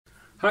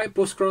Hi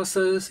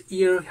Postcrossers,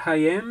 here I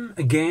am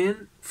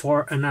again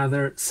for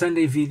another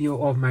Sunday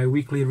video of my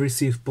weekly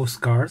received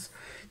postcards.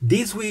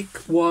 This week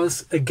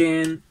was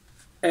again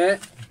a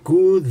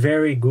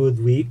very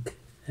good week,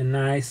 a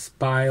nice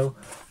pile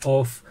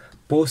of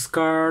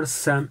postcards,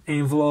 some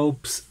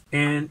envelopes,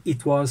 and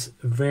it was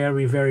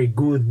very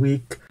good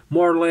week.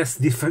 More or less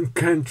different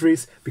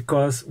countries,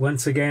 because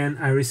once again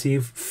I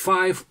received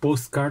 5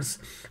 postcards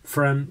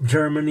from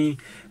Germany,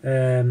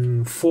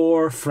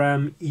 4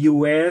 from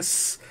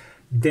US,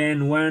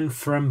 then 1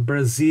 from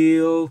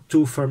Brazil,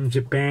 2 from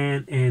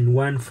Japan, and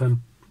 1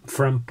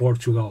 from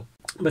Portugal.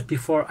 But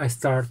before I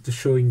start to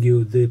showing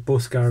you the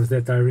postcards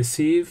that I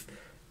received,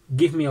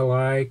 give me a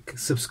like,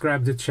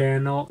 subscribe the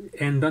channel,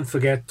 and don't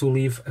forget to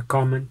leave a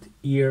comment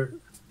here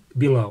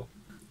below.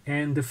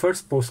 And the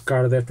first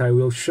postcard that I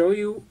will show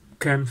you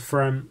comes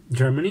from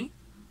Germany.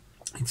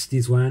 It's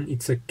this one.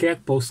 It's a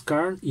cat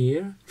postcard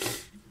here,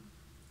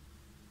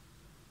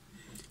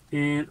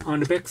 and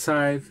on the back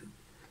side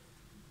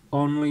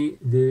only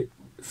the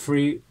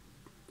free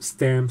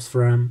stamps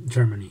from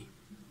Germany.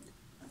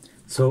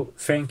 So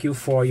thank you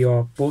for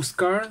your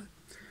postcard.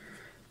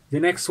 The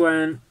next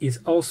one is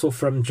also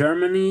from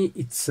Germany.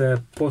 It's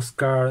a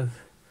postcard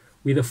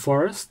with a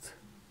forest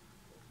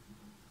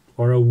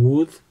or a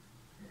wood,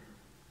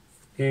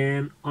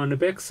 and on the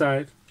back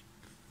side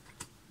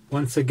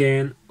once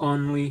again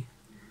only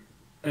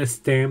a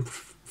stamp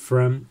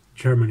from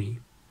Germany.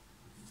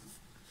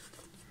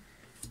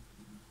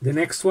 The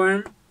next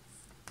one,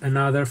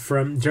 another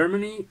from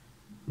Germany,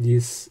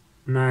 this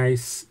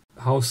nice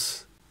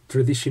house,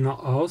 traditional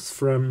house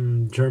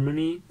from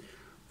Germany,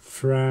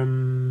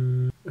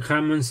 from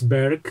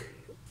Ravensburg.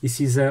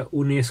 This is a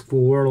UNESCO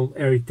World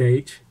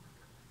Heritage.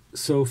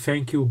 So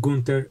thank you,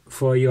 Gunther,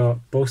 for your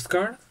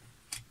postcard.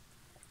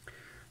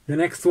 The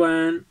next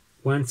one,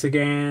 once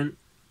again,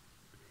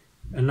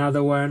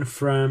 another one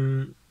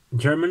from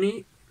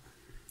Germany.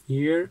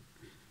 Here,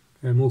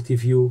 a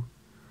multi-view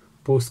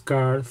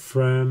postcard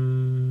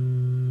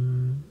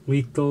from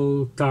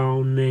little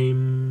town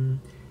named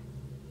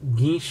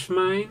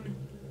Ginschmein,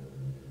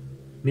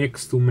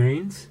 next to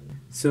Mainz.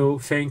 So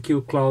thank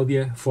you,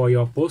 Claudia, for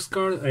your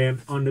postcard.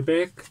 And on the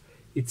back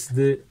it's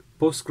the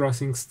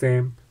postcrossing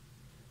stamp,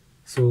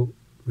 so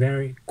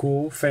very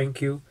cool,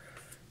 thank you.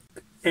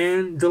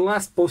 And the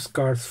last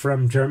postcards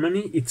from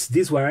Germany, it's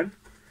this one,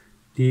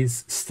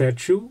 this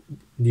statue,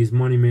 this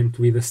monument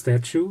with a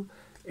statue,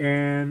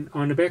 and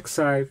on the back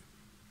side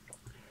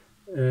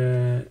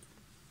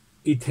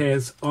it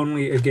has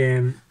only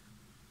again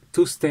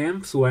 2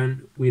 stamps,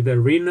 one with a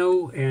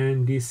rhino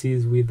and this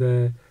is with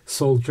a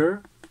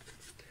soldier.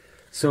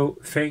 So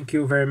thank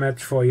you very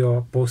much for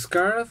your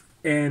postcard.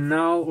 And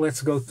now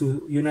let's go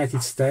to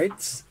United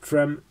States.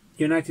 From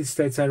United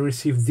States I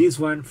received this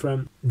one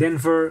from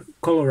Denver,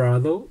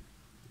 Colorado.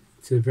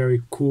 It's a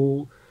very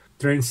cool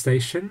train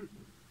station.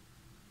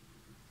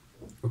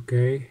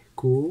 Okay,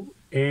 cool.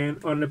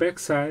 And on the back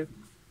side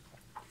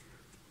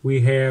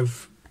we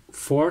have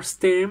 4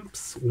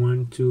 stamps,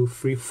 1, 2,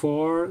 3,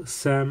 4,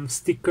 some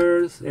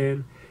stickers,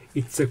 and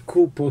it's a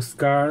cool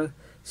postcard.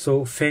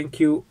 So thank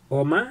you,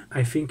 Oma.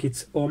 I think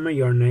it's Oma,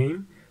 your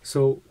name.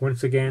 So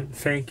once again,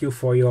 thank you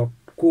for your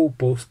cool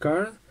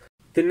postcard.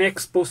 The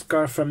next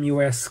postcard from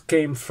US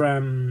came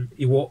from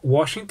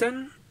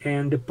Washington,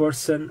 and the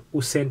person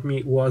who sent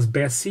me was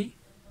Bessie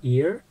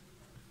here.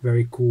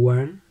 Very cool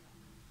one.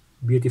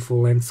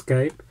 Beautiful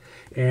landscape.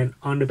 And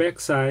on the back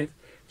side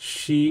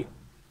she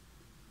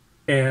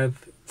had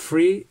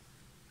 3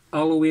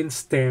 Halloween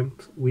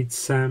stamps with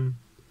some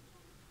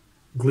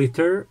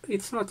glitter.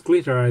 It's not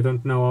glitter, I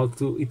don't know how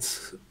to,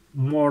 it's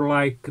more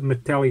like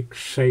metallic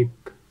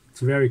shape.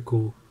 It's very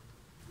cool.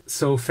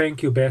 So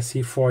thank you,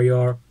 Bessie, for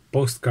your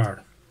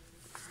postcard.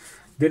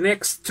 The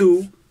next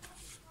 2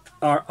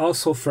 are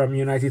also from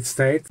United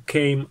States,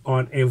 came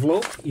on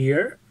envelope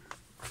here.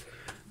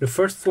 The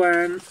first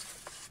one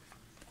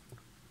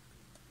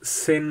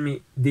sent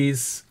me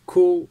this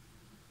cool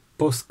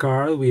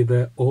postcard with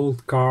an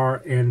old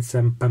car and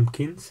some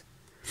pumpkins,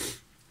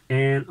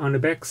 and on the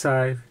back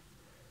side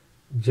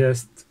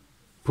just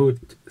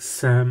put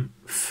some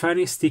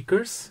funny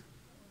stickers,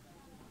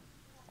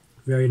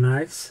 very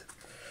nice.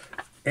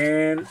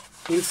 And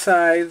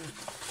inside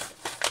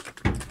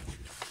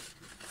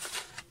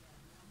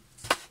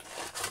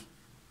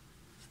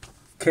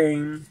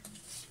came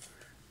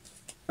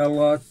a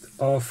lot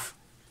of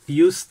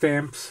used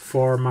stamps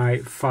for my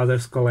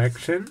father's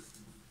collection.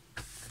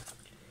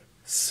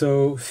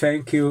 So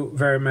thank you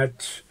very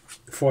much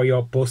for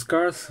your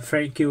postcards.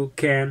 Thank you,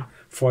 Ken,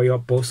 for your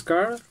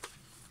postcard,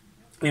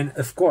 and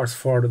of course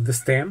for the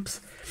stamps.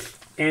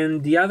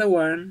 And the other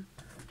one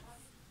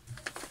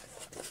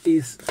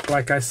is,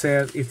 like I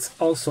said, it's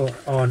also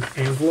on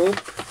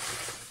envelope,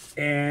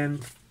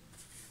 and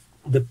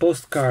the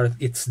postcard,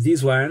 it's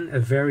this one, a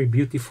very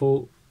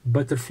beautiful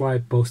butterfly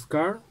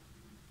postcard.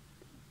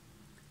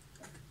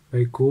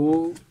 Very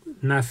cool.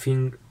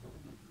 Nothing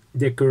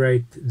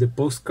decorate the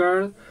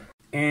postcard.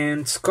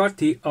 And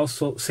Scotty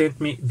also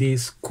sent me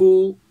this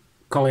cool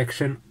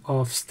collection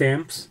of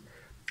stamps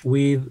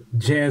with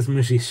jazz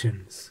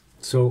musicians.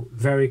 So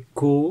very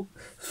cool.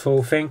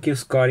 So thank you,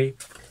 Scotty,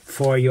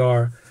 for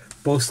your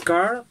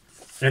postcard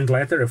and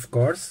letter, of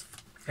course.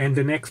 And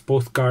the next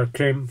postcard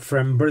came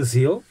from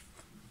Brazil.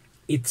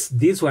 It's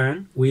this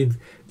one with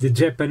the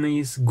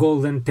Japanese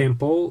Golden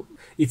Temple.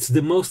 It's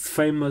the most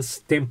famous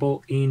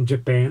temple in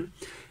Japan.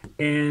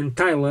 And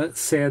Tyler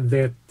said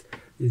that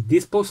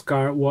this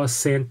postcard was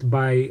sent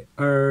by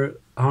her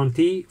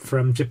auntie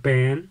from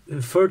Japan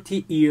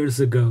 30 years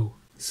ago.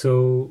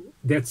 So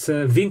that's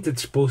a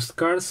vintage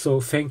postcard. So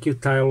thank you,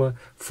 Tyler,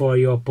 for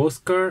your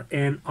postcard.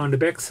 And on the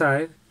back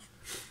side,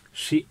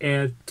 she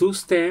had 2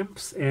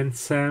 stamps and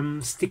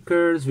some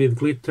stickers with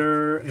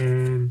glitter,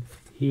 and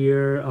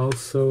here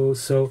also.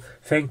 So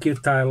thank you,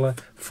 Tyler,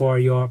 for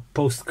your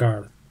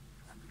postcard.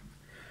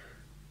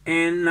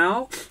 And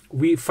now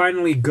we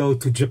finally go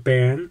to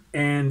Japan,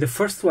 and the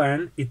first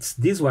one, it's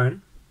this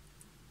one,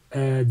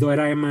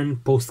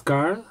 Doraemon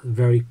postcard,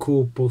 very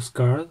cool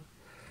postcard.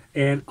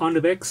 And on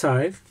the back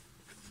side,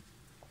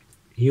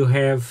 you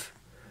have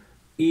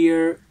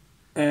here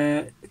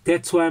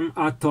Tetsuan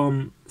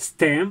Atom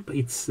stamp.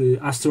 It's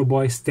Astro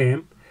Boy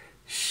stamp.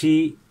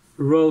 She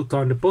wrote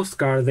on the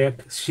postcard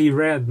that she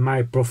read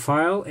my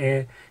profile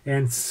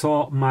and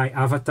saw my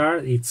avatar.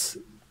 It's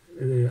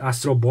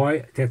Astro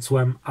Boy,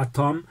 Tetsuan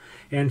Atom,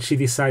 and she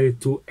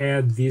decided to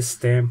add this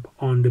stamp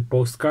on the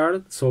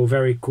postcard. So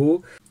very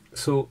cool.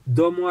 So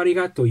domo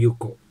arigato,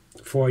 Yuko,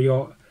 for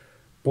your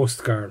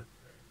postcard.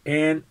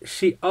 And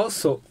she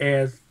also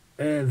adds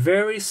a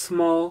very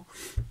small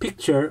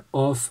picture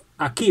of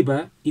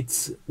Akiba.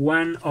 It's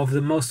one of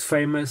the most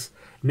famous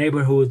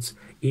neighborhoods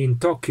in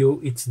Tokyo.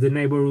 It's the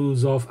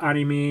neighborhoods of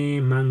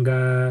anime,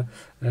 manga,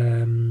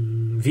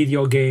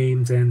 video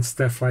games and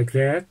stuff like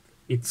that.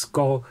 It's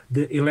called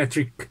the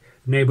Electric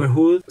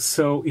Neighborhood.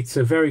 So it's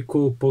a very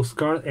cool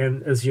postcard,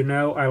 and as you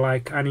know, I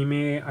like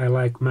anime, I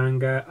like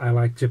manga, I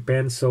like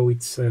Japan, so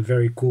it's a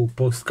very cool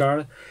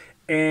postcard.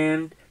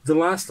 And the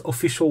last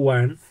official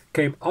one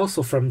came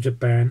also from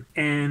Japan,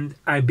 and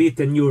I beat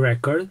a new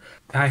record.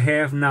 I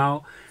have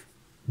now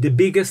the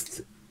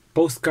biggest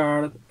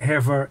postcard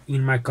ever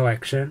in my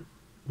collection.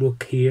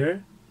 Look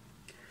here.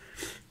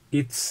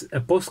 It's a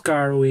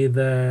postcard with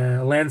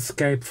a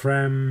landscape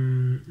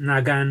from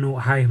Nagano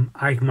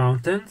high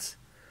mountains.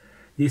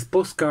 This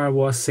postcard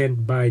was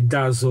sent by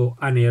Dazo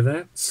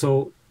Aneda.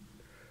 So,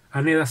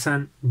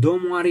 Aneda-san,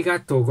 domo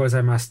arigatou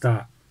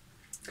gozaimashita.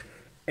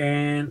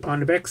 And on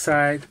the back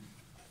side,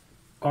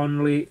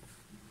 only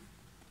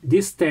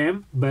this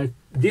stamp, but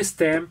this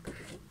stamp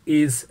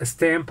is a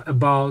stamp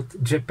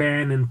about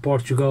Japan and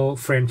Portugal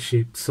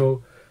friendship.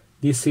 So,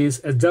 this is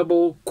a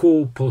double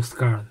cool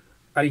postcard.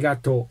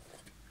 Arigato.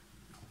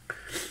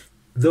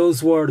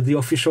 Those were the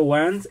official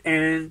ones,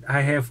 and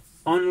I have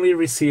only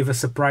received a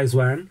surprise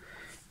one,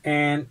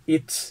 and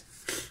it's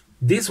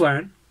this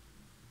one,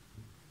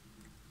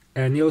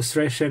 an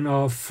illustration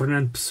of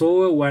Fernando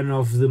Pessoa, one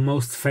of the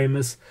most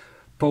famous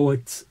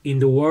poets in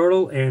the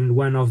world and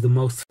one of the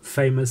most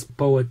famous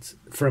poets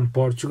from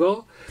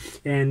Portugal.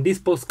 And this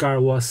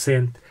postcard was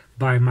sent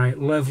by my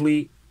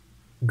lovely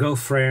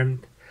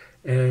girlfriend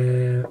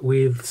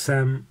with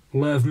some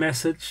love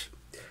message.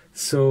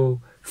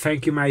 So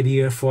thank you, my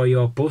dear, for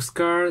your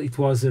postcard. It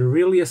was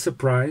really a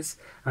surprise.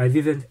 I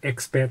didn't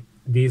expect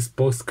this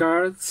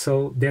postcard,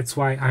 so that's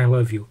why I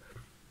love you.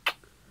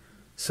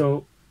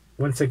 So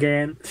once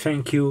again,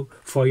 thank you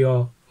for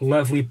your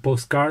lovely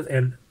postcard,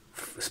 and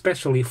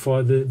especially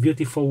for the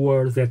beautiful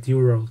words that you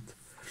wrote.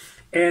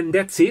 And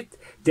that's it.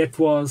 That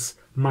was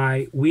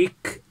my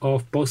week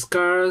of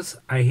postcards.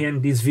 I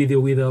end this video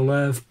with a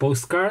love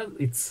postcard.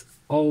 It's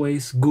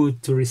always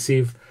good to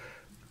receive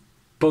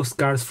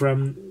postcards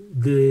from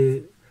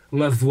the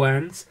loved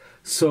ones.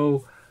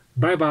 So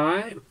bye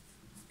bye,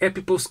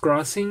 happy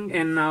postcrossing,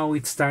 and now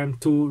it's time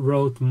to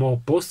write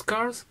more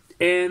postcards.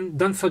 And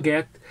don't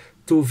forget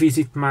to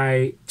visit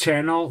my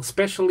channel,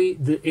 especially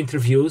the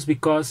interviews,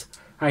 because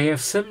I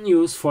have some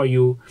news for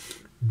you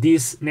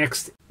these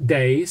next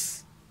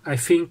days. I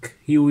think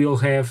you will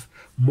have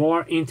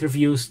more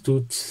interviews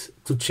to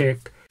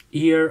check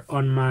here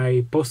on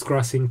my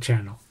postcrossing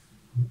channel.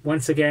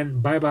 Once again,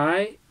 bye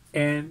bye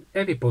and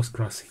happy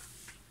postcrossing.